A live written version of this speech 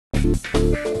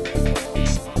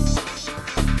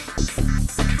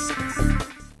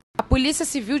A Polícia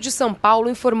Civil de S.Paulo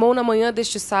informou na manhã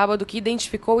deste sábado que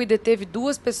identificou e deteve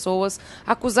 2 pessoas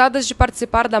acusadas de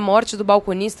participar da morte do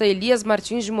balconista Elias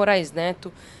Martins Morais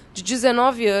Neto, de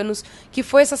 19 anos, que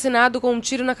foi assassinado com um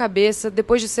tiro na cabeça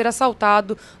depois de ser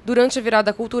assaltado durante a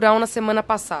Virada Cultural na semana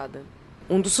passada.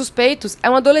 Um dos suspeitos é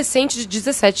um adolescente de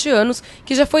 17 anos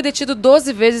que já foi detido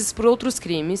 12 vezes por outros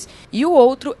crimes, e o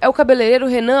outro é o cabeleireiro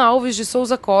Renan Alves de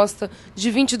Souza Costa, de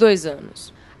 22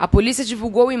 anos. A polícia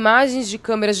divulgou imagens de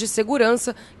câmeras de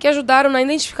segurança que ajudaram na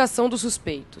identificação dos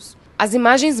suspeitos. As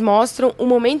imagens mostram o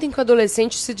momento em que o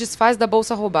adolescente se desfaz da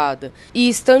bolsa roubada e,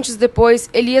 instantes depois,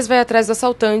 Elias vai atrás do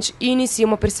assaltante e inicia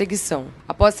uma perseguição.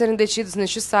 Após serem detidos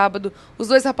neste sábado, os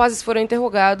 2 rapazes foram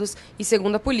interrogados e,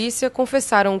 segundo a polícia,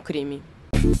 confessaram o crime.